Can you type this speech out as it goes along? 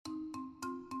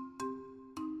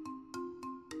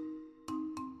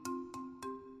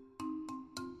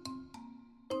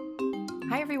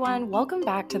Hi everyone, welcome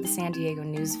back to the San Diego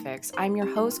News Fix. I'm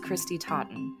your host, Christy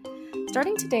Totten.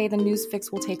 Starting today, the News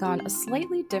Fix will take on a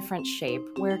slightly different shape.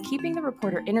 We're keeping the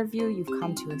reporter interview you've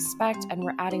come to expect, and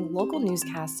we're adding local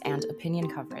newscasts and opinion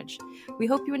coverage. We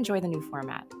hope you enjoy the new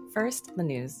format. First, the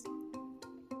news.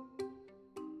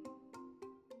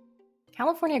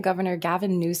 California Governor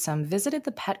Gavin Newsom visited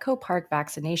the Petco Park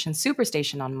vaccination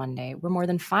superstation on Monday, where more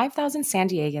than 5,000 San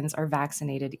Diegans are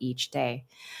vaccinated each day.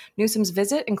 Newsom's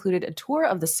visit included a tour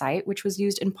of the site, which was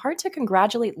used in part to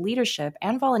congratulate leadership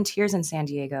and volunteers in San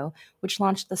Diego, which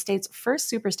launched the state's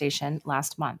first superstation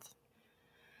last month.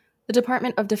 The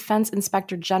Department of Defense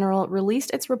Inspector General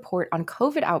released its report on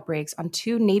COVID outbreaks on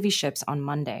 2 Navy ships on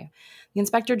Monday. The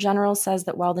Inspector General says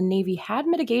that while the Navy had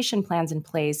mitigation plans in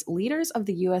place, leaders of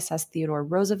the USS Theodore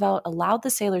Roosevelt allowed the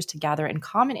sailors to gather in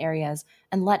common areas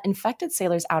and let infected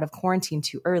sailors out of quarantine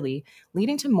too early,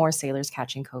 leading to more sailors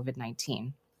catching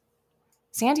COVID-19.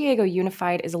 San Diego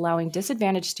Unified is allowing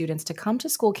disadvantaged students to come to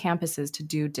school campuses to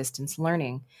do distance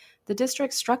learning. The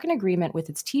district struck an agreement with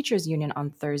its teachers union on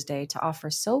Thursday to offer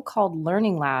so-called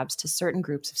learning labs to certain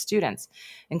groups of students,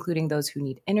 including those who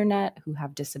need internet, who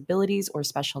have disabilities or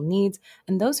special needs,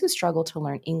 and those who struggle to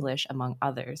learn English, among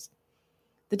others.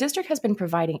 The district has been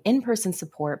providing in-person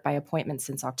support by appointment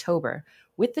since October.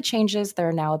 With the changes, there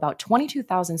are now about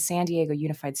 22,000 San Diego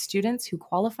Unified students who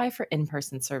qualify for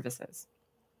in-person services.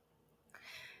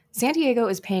 San Diego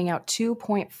is paying out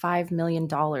 $2.5 million,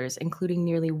 including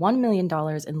nearly $1 million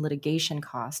in litigation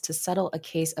costs, to settle a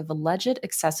case of alleged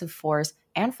excessive force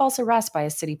and false arrest by a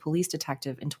city police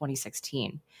detective in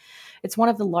 2016. It's one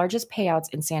of the largest payouts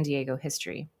in San Diego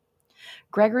history.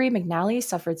 Gregory McNally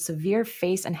suffered severe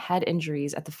face and head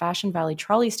injuries at the Fashion Valley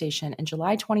trolley station in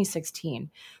July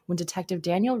 2016 when Detective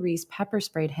Daniel Reese pepper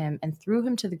sprayed him and threw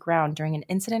him to the ground during an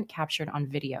incident captured on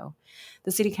video.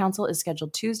 The City Council is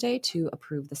scheduled Tuesday to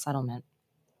approve the settlement.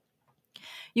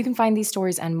 You can find these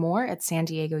stories and more at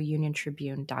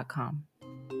SanDiegoUnionTribune.com.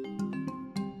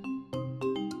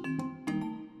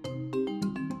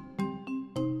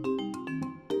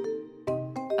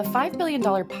 A $5 billion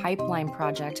pipeline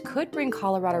project could bring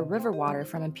Colorado River water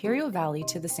from Imperial Valley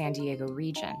to the San Diego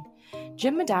region.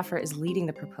 Jim Medaffer is leading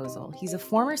the proposal. He's a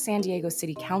former San Diego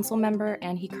City Council member,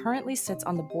 and he currently sits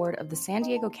on the board of the San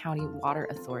Diego County Water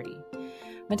Authority.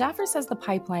 Medaffer says the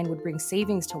pipeline would bring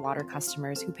savings to water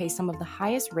customers who pay some of the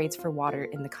highest rates for water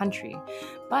in the country.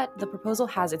 But the proposal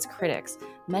has its critics.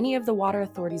 Many of the Water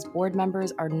Authority's board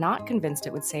members are not convinced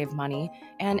it would save money,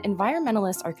 and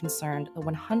environmentalists are concerned the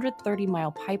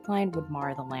 130-mile pipeline would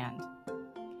mar the land.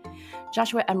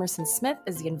 Joshua Emerson Smith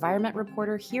is the environment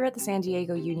reporter here at the San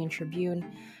Diego Union Tribune.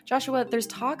 Joshua, there's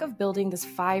talk of building this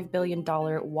 $5 billion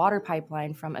water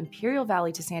pipeline from Imperial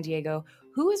Valley to San Diego.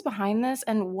 Who is behind this,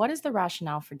 and what is the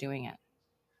rationale for doing it?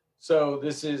 So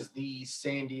this is the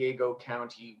San Diego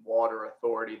County Water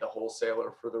Authority, the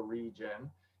wholesaler for the region.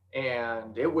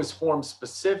 And it was formed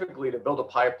specifically to build a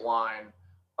pipeline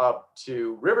up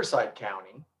to Riverside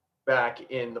County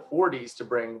back in the 40s to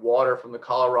bring water from the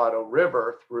Colorado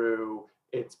River through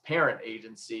its parent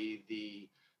agency, the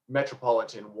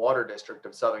Metropolitan Water District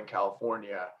of Southern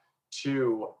California,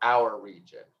 to our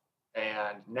region.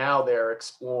 And now they're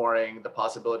exploring the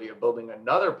possibility of building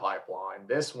another pipeline,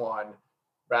 this one,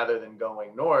 rather than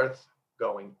going north,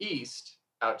 going east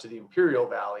out to the Imperial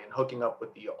Valley and hooking up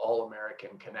with the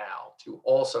All-American Canal to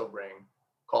also bring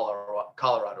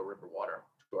Colorado River water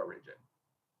to our region.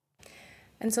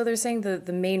 And so they're saying the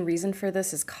main reason for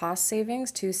this is cost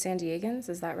savings to San Diegans,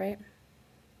 is that right?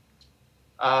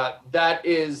 That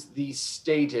is the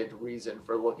stated reason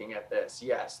for looking at this,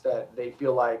 yes, that they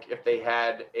feel like if they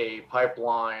had a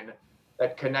pipeline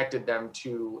that connected them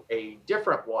to a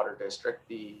different water district,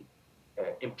 the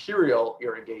Imperial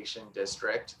Irrigation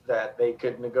District, that they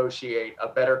could negotiate a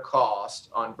better cost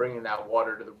on bringing that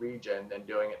water to the region than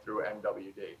doing it through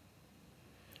MWD.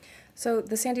 So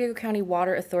the San Diego County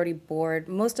Water Authority Board,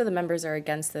 most of the members are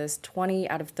against this. 20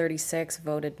 out of 36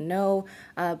 voted no,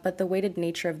 but the weighted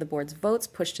nature of the board's votes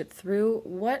pushed it through.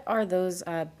 What are those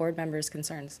board members'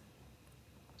 concerns?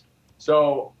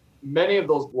 So many of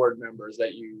those board members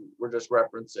that you were just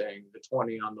referencing, the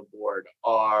 20 on the board,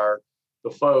 are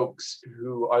the folks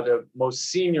who are the most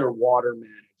senior water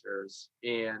managers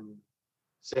in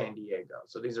San Diego.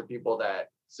 So these are people that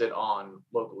sit on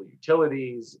local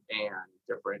utilities and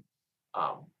different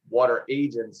water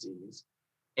agencies,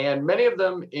 and many of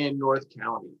them in North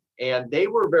County. And they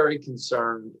were very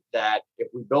concerned that if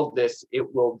we build this,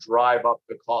 it will drive up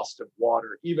the cost of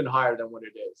water even higher than what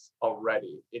it is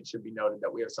already. It should be noted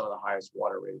that we have some of the highest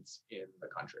water rates in the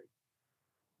country.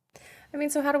 I mean,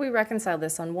 so how do we reconcile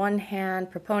this? On one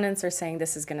hand, proponents are saying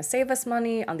this is going to save us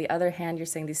money. On the other hand, you're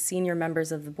saying these senior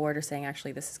members of the board are saying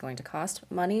actually this is going to cost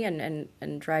money and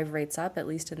drive rates up, at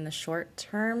least in the short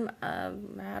term.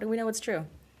 How do we know it's true?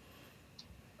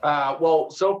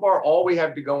 Well, so far, all we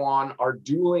have to go on are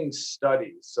dueling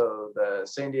studies. So the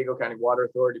San Diego County Water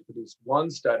Authority produced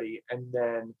one study, and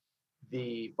then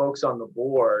the folks on the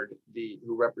board,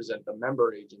 who represent the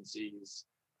member agencies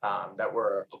that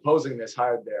were opposing this,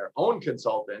 hired their own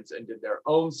consultants and did their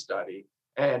own study.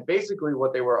 And basically,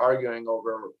 what they were arguing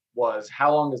over was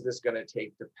how long is this going to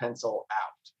take to pencil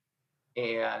out?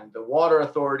 And the water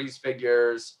authority's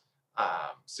figures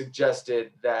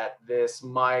suggested that this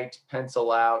might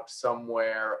pencil out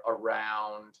somewhere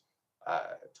around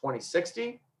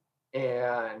 2060.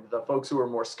 And the folks who were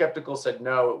more skeptical said,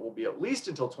 no, it will be at least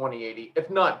until 2080, if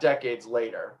not decades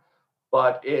later.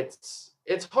 But it's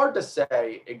hard to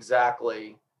say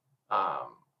exactly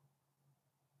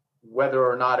whether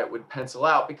or not it would pencil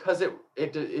out, because it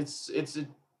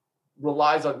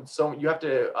relies on you have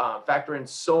to factor in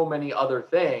so many other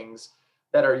things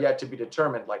that are yet to be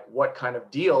determined, like what kind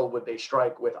of deal would they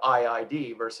strike with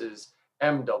IID versus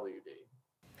MWD.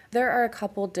 There are a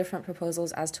couple different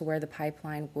proposals as to where the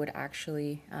pipeline would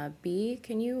actually be.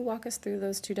 Can you walk us through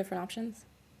those two different options?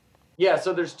 Yeah,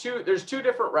 so there's two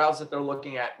different routes that they're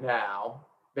looking at now.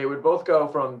 They would both go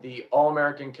from the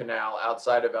All-American Canal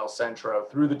outside of El Centro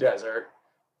through the desert,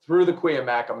 through the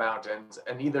Cuyamaca Mountains,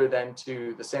 and either then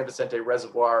to the San Vicente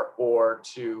Reservoir or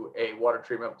to a water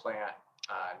treatment plant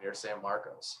near San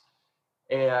Marcos.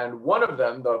 And one of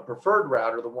them, the preferred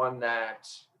route, or the one that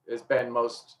has been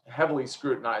most heavily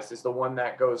scrutinized, is the one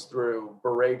that goes through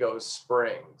Borrego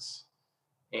Springs.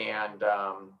 And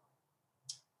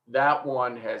that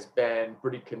one has been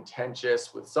pretty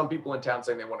contentious, with some people in town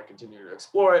saying they want to continue to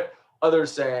explore it,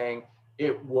 others saying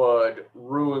it would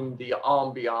ruin the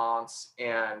ambiance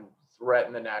and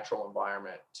threaten the natural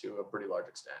environment to a pretty large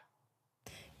extent.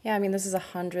 Yeah, I mean, this is a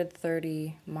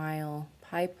 130-mile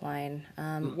pipeline.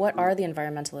 What are the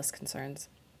environmentalist concerns?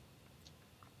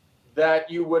 That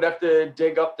you would have to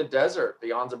dig up the desert, the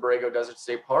Anza Borrego Desert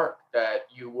State Park, that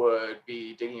you would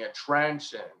be digging a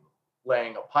trench and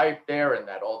laying a pipe there, and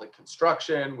that all the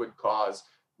construction would cause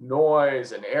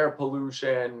noise and air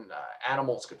pollution.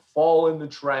 Animals could fall in the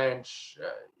trench,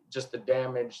 just the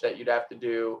damage that you'd have to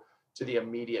do to the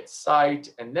immediate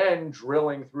site. And then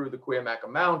drilling through the Cuyamaca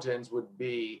Mountains would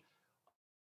be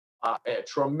a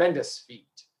tremendous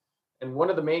feat. And one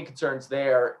of the main concerns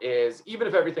there is, even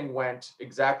if everything went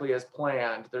exactly as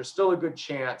planned, there's still a good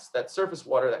chance that surface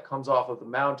water that comes off of the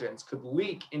mountains could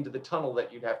leak into the tunnel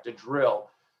that you'd have to drill,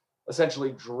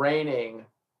 essentially draining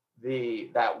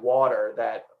that water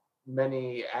that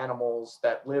many animals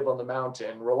that live on the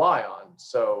mountain rely on.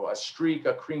 So a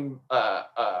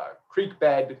creek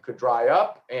bed could dry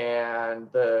up,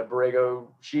 and the Borrego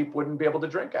sheep wouldn't be able to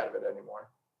drink out of it anymore.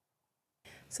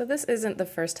 So this isn't the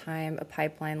first time a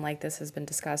pipeline like this has been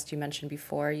discussed. You mentioned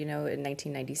before, in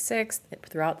 1996,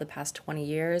 throughout the past 20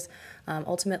 years,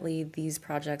 ultimately these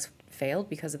projects failed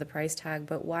because of the price tag.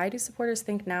 But why do supporters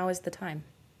think now is the time?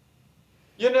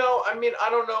 I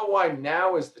don't know why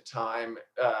now is the time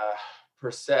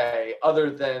per se, other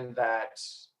than that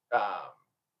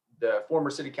the former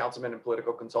city councilman and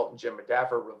political consultant Jim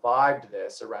Medaffer revived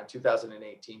this around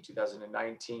 2018,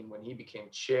 2019, when he became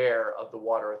chair of the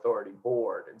Water Authority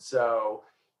Board. And so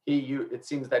it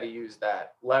seems that he used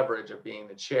that leverage of being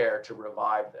the chair to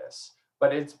revive this.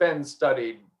 But it's been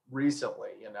studied recently,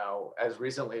 as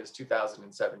recently as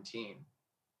 2017.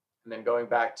 And then going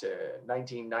back to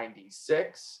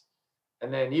 1996.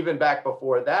 And then even back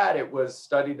before that, it was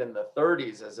studied in the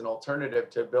 30s as an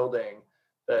alternative to building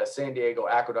the San Diego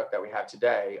aqueduct that we have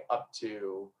today up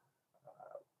to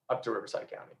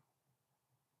Riverside County.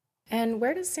 And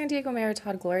where does San Diego Mayor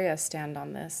Todd Gloria stand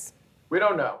on this? We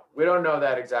don't know. We don't know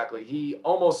that exactly. He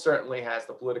almost certainly has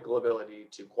the political ability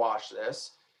to quash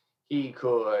this. He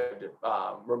could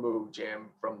remove Jim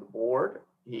from the board.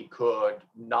 He could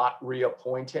not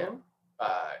reappoint him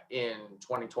in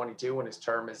 2022 when his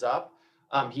term is up.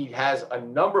 He has a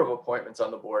number of appointments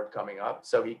on the board coming up,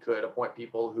 so he could appoint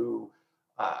people who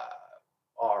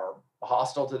are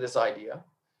hostile to this idea.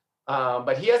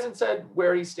 But he hasn't said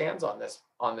where he stands on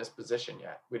this position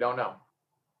yet. We don't know.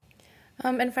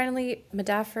 And finally,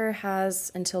 Medaffer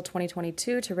has until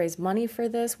 2022 to raise money for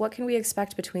this. What can we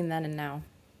expect between then and now?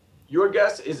 Your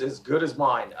guess is as good as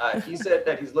mine. He said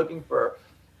that he's looking for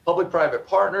public-private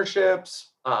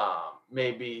partnerships,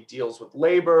 maybe deals with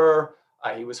labor.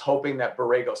 He was hoping that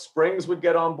Borrego Springs would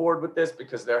get on board with this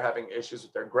because they're having issues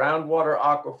with their groundwater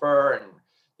aquifer, and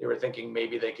they were thinking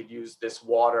maybe they could use this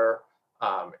water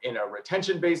in a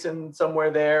retention basin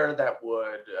somewhere there that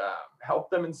would help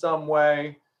them in some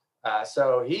way.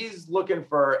 So he's looking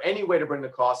for any way to bring the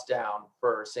cost down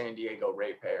for San Diego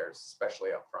ratepayers,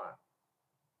 especially up front.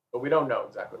 But we don't know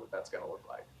exactly what that's going to look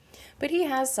like. But he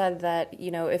has said that,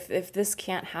 if this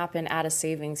can't happen at a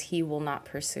savings, he will not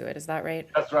pursue it. Is that right?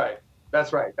 That's right.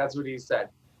 That's right. That's what he said.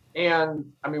 And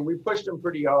I mean, we pushed him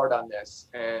pretty hard on this.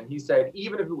 And he said,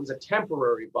 even if it was a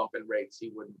temporary bump in rates,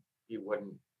 he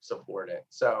wouldn't support it.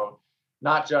 So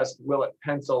not just will it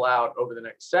pencil out over the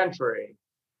next century,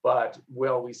 but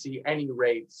will we see any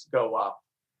rates go up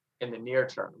in the near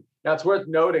term? Now, it's worth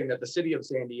noting that the city of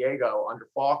San Diego under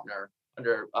Faulconer,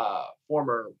 under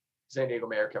former San Diego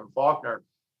Mayor Kevin Faulconer,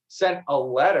 sent a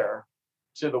letter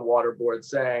to the water board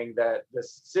saying that the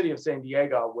city of San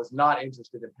Diego was not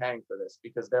interested in paying for this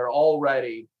because they're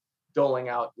already doling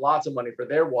out lots of money for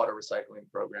their water recycling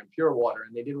program, Pure Water,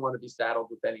 and they didn't want to be saddled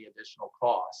with any additional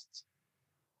costs.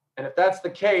 And if that's the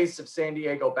case, if San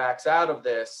Diego backs out of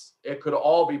this, it could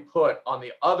all be put on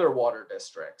the other water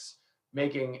districts,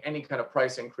 making any kind of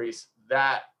price increase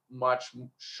that much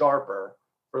sharper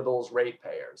for those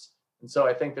ratepayers. And so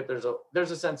I think that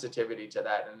there's a sensitivity to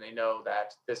that, and they know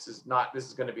that this is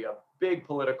going to be a big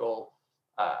political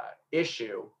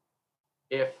issue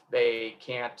if they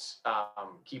can't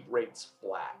keep rates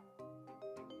flat.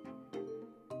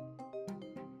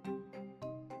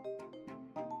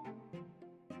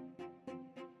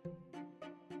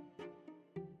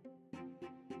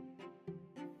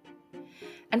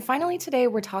 And finally, today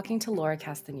we're talking to Laura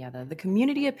Castañeda, the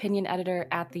community opinion editor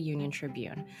at the Union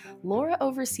Tribune. Laura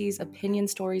oversees opinion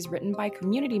stories written by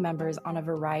community members on a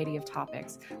variety of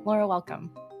topics. Laura,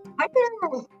 welcome. Hi there.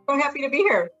 So happy to be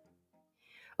here.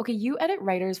 Okay, you edit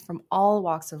writers from all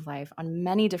walks of life on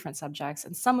many different subjects,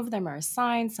 and some of them are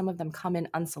assigned, some of them come in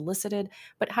unsolicited.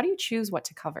 But how do you choose what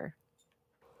to cover?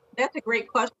 That's a great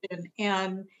question.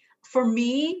 And for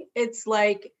me, it's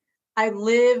like I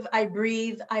live, I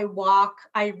breathe, I walk,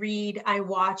 I read, I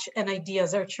watch, and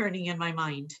ideas are churning in my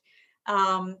mind.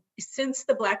 Since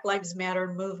the Black Lives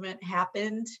Matter movement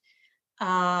happened,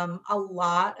 a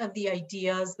lot of the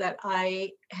ideas that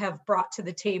I have brought to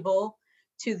the table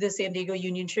to the San Diego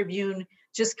Union Tribune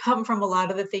just come from a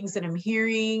lot of the things that I'm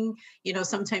hearing.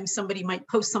 Sometimes somebody might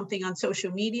post something on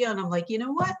social media and I'm like, you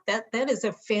know what, that is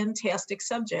a fantastic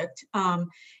subject.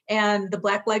 And the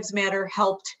Black Lives Matter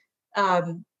helped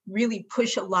really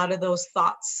push a lot of those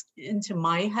thoughts into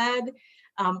my head.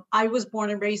 I was born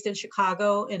and raised in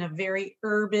Chicago in a very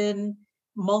urban,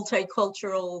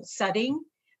 multicultural setting,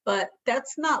 but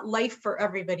that's not life for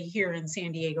everybody here in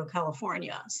San Diego,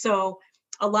 California. So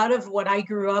a lot of what I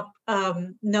grew up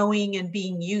knowing and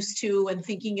being used to and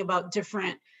thinking about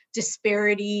different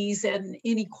disparities and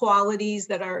inequalities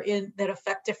that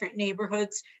affect different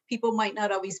neighborhoods, people might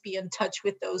not always be in touch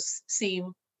with those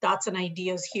same thoughts and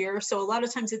ideas here. So a lot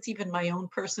of times it's even my own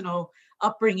personal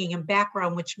upbringing and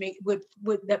background, which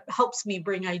that helps me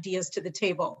bring ideas to the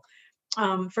table.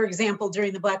 For example,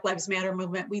 during the Black Lives Matter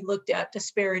movement, we looked at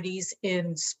disparities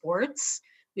in sports.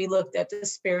 We looked at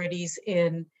disparities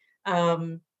in, let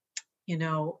me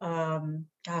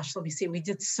see, we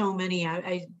did so many.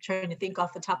 I'm trying to think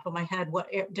off the top of my head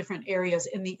what different areas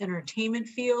in the entertainment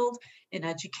field, in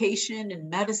education,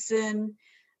 in medicine,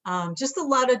 just a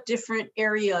lot of different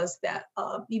areas that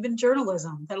even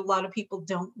journalism that a lot of people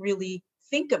don't really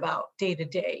think about day to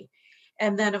day.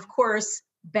 And then of course,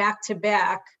 back to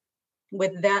back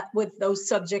with those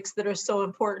subjects that are so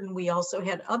important, we also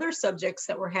had other subjects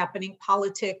that were happening,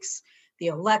 politics, the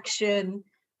election,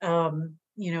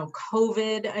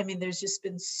 COVID. I mean, there's just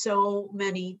been so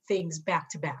many things back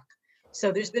to back.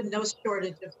 So there's been no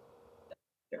shortage of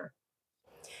there.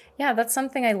 Yeah, that's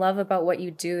something I love about what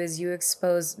you do is you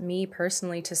expose me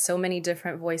personally to so many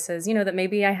different voices, that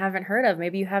maybe I haven't heard of,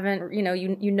 maybe you haven't,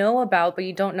 you know about, but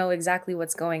you don't know exactly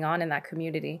what's going on in that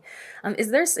community.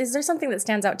 Is there something that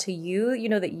stands out to you,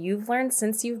 that you've learned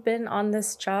since you've been on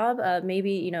this job?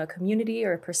 Maybe, a community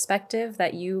or a perspective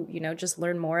that you just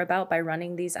learn more about by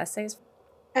running these essays?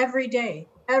 Every day,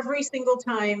 every single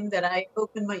time that I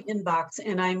open my inbox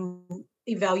and I'm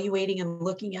evaluating and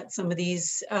looking at some of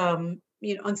these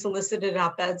unsolicited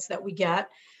op-eds that we get,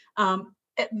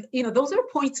 those are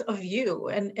points of view,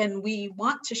 and we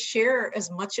want to share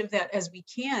as much of that as we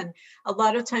can. A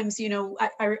lot of times, I'm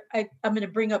going to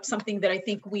bring up something that I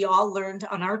think we all learned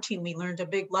on our team. We learned a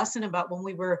big lesson about when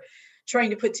we were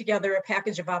trying to put together a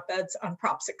package of op-eds on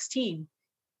Prop 16,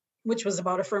 which was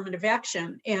about affirmative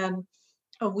action. And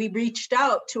we reached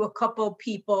out to a couple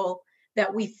people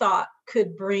that we thought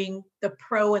could bring the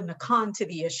pro and the con to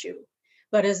the issue.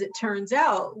 But as it turns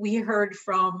out, we heard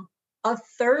from a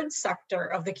third sector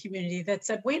of the community that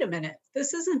said, wait a minute,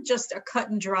 this isn't just a cut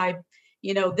and dry,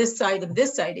 this side and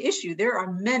this side issue. There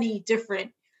are many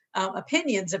different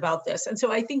opinions about this. And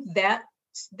so I think that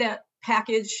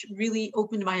package really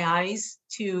opened my eyes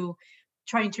to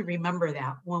trying to remember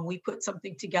that when we put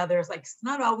something together. It's like, it's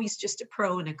not always just a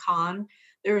pro and a con.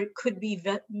 There could be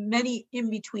many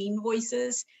in-between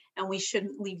voices, and we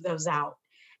shouldn't leave those out.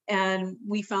 And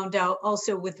we found out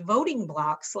also with voting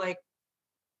blocks, like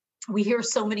we hear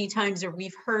so many times, or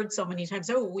we've heard so many times,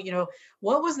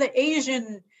 what was the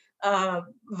Asian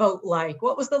vote like?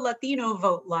 What was the Latino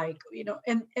vote like?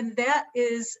 And that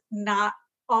is not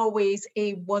always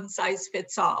a one size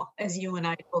fits all, as you and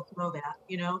I both know that,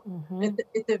 Mm-hmm.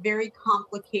 it's a very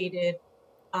complicated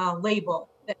label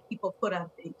that people put on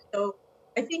things. So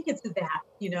I think it's that,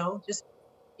 just,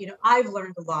 I've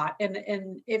learned a lot.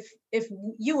 And if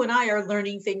you and I are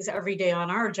learning things every day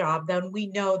on our job, then we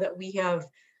know that we have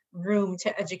room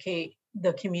to educate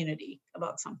the community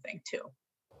about something too.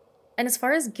 And as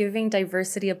far as giving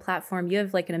diversity a platform, you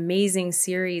have like an amazing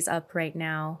series up right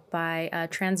now by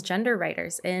transgender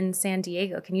writers in San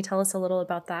Diego. Can you tell us a little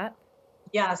about that?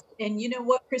 Yes. And you know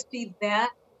what, Christy, that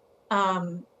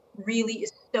really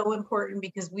is so important,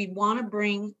 because we want to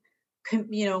bring,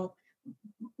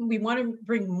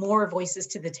 more voices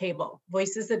to the table,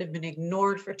 voices that have been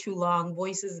ignored for too long,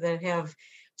 voices that have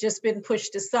just been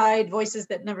pushed aside, voices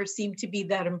that never seem to be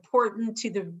that important to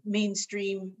the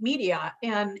mainstream media.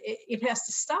 And it has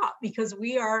to stop, because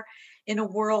we are in a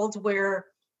world where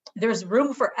there's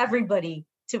room for everybody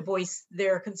to voice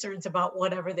their concerns about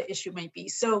whatever the issue might be.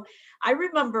 So I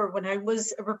remember when I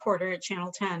was a reporter at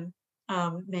Channel 10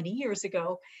 many years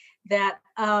ago, that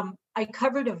I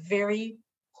covered a very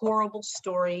horrible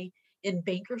story in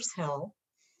Bankers Hill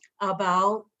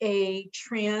about a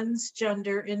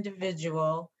transgender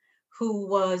individual who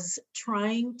was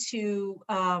trying to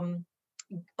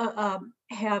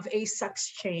have a sex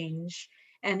change.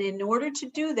 And in order to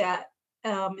do that,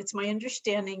 it's my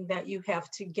understanding that you have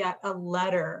to get a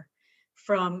letter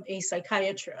from a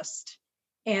psychiatrist.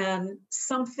 And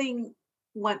something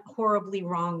went horribly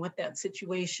wrong with that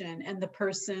situation. And the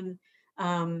person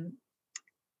the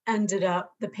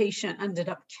patient ended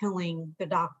up killing the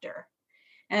doctor.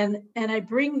 And I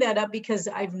bring that up because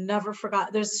I've never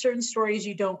forgot. There's certain stories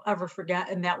you don't ever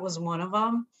forget, and that was one of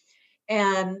them.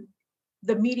 And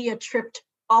the media tripped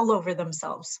all over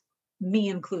themselves, me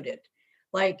included.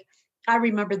 Like, I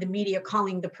remember the media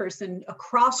calling the person a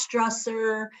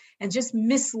cross-dresser and just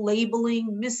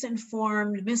mislabeling,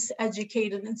 misinformed,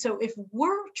 miseducated. And so if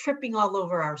we're tripping all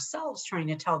over ourselves trying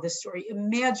to tell this story,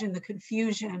 imagine the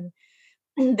confusion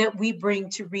that we bring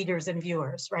to readers and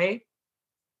viewers, right?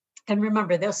 And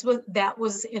remember, that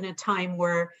was in a time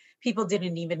where people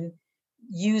didn't even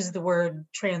use the word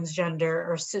transgender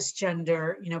or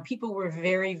cisgender. People were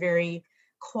very, very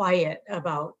quiet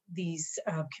about these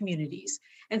communities.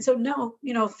 And so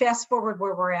fast forward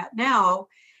where we're at now,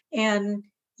 and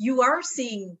you are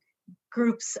seeing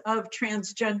groups of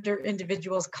transgender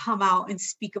individuals come out and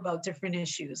speak about different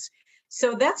issues.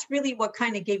 So that's really what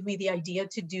kind of gave me the idea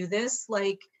to do this.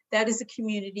 Like, that is a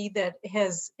community that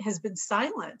has been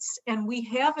silenced, and we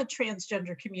have a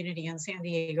transgender community in San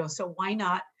Diego. So why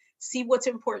not see what's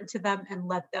important to them and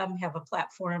let them have a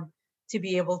platform to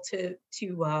be able to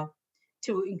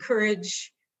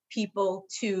encourage people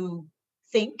to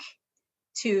think,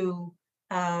 to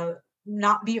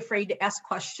not be afraid to ask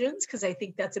questions, because I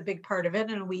think that's a big part of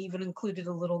it. And we even included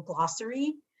a little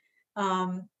glossary.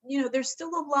 There's still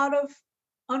a lot of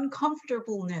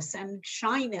uncomfortableness and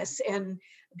shyness and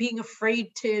being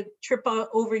afraid to trip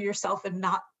over yourself and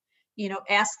not,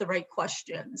 ask the right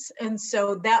questions. And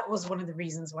so that was one of the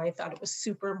reasons why I thought it was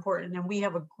super important. And we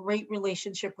have a great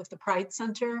relationship with the Pride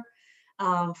Center.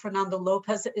 Fernando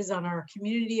Lopez is on our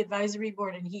community advisory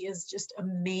board, and he is just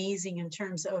amazing in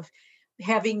terms of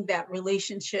having that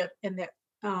relationship and that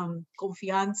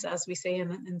confianza, as we say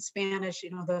in Spanish,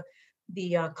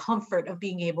 the comfort of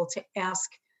being able to ask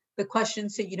the question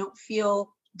so you don't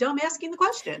feel dumb asking the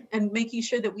question, and making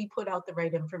sure that we put out the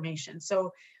right information.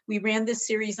 So we ran this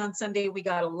series on Sunday. We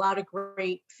got a lot of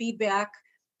great feedback.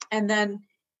 And then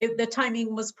the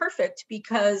timing was perfect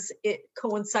because it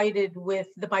coincided with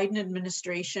the Biden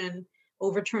administration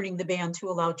overturning the ban to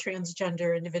allow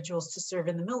transgender individuals to serve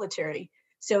in the military.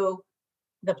 So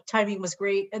the timing was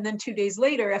great. And then 2 days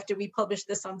later, after we published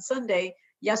this on Sunday,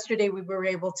 yesterday we were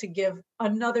able to give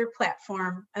another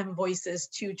platform and voices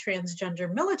to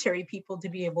transgender military people to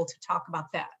be able to talk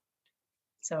about that.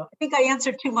 So I think I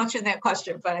answered too much in that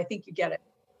question, but I think you get it.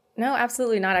 No,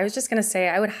 absolutely not. I was just going to say,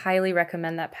 I would highly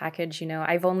recommend that package. You know,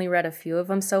 I've only read a few of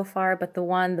them so far, but the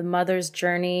one, The Mother's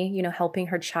Journey, you know, helping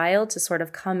her child to sort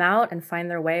of come out and find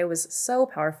their way was so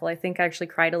powerful. I think I actually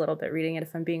cried a little bit reading it,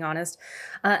 if I'm being honest.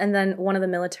 And then one of the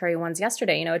military ones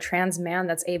yesterday, you know, a trans man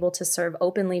that's able to serve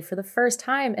openly for the first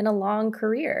time in a long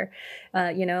career,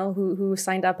 you know, who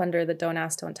signed up under the Don't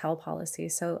Ask, Don't Tell policy.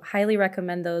 So highly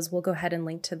recommend those. We'll go ahead and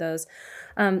link to those.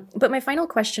 But my final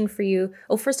question for you,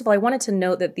 first of all, I wanted to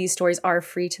note that these stories are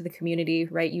free to the community,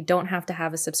 right? You don't have to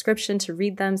have a subscription to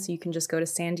read them. So you can just go to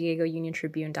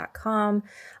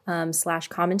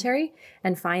SanDiegoUnionTribune.com/commentary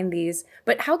and find these.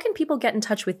 But how can people get in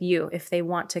touch with you if they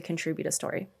want to contribute a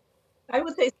story? I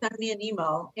would say send me an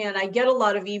email, and I get a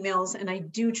lot of emails, and I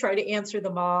do try to answer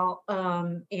them all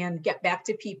and get back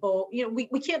to people. You know, we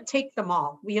can't take them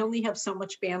all. We only have so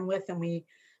much bandwidth, and we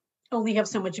only have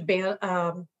so much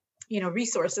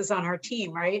resources on our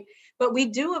team, right? But we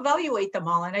do evaluate them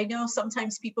all. And I know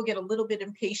sometimes people get a little bit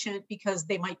impatient because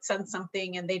they might send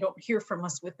something and they don't hear from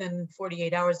us within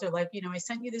 48 hours. They're like, I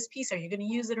sent you this piece. Are you going to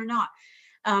use it or not?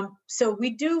 So we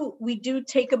do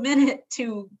take a minute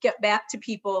to get back to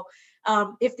people.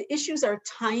 If the issues are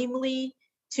timely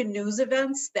to news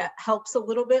events, that helps a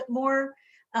little bit more.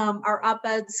 Our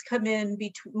op-eds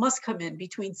must come in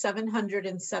between 700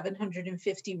 and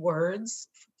 750 words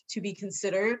to be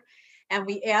considered. And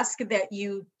we ask that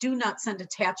you do not send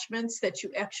attachments, that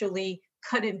you actually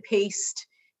cut and paste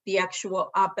the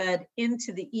actual op-ed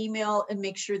into the email, and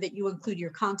make sure that you include your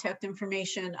contact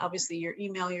information, obviously your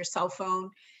email, your cell phone,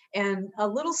 and a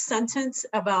little sentence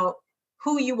about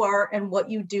who you are and what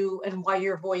you do and why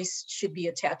your voice should be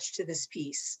attached to this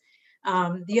piece.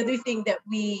 The other thing that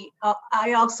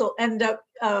I also end up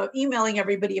emailing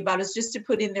everybody about is just to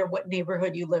put in there what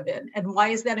neighborhood you live in. And why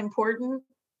is that important?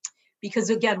 Because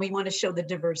again, we want to show the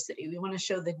diversity. We want to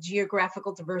show the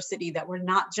geographical diversity, that we're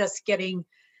not just getting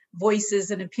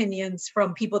voices and opinions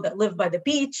from people that live by the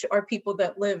beach or people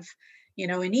that live,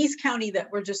 in East County,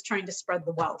 that we're just trying to spread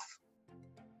the wealth.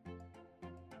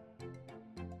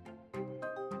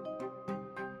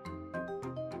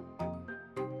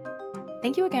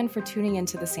 Thank you again for tuning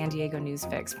into the San Diego News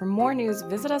Fix. For more news,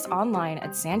 visit us online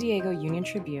at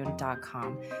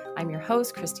SanDiegoUnionTribune.com. I'm your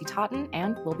host, Christy Totten,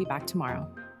 and we'll be back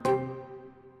tomorrow.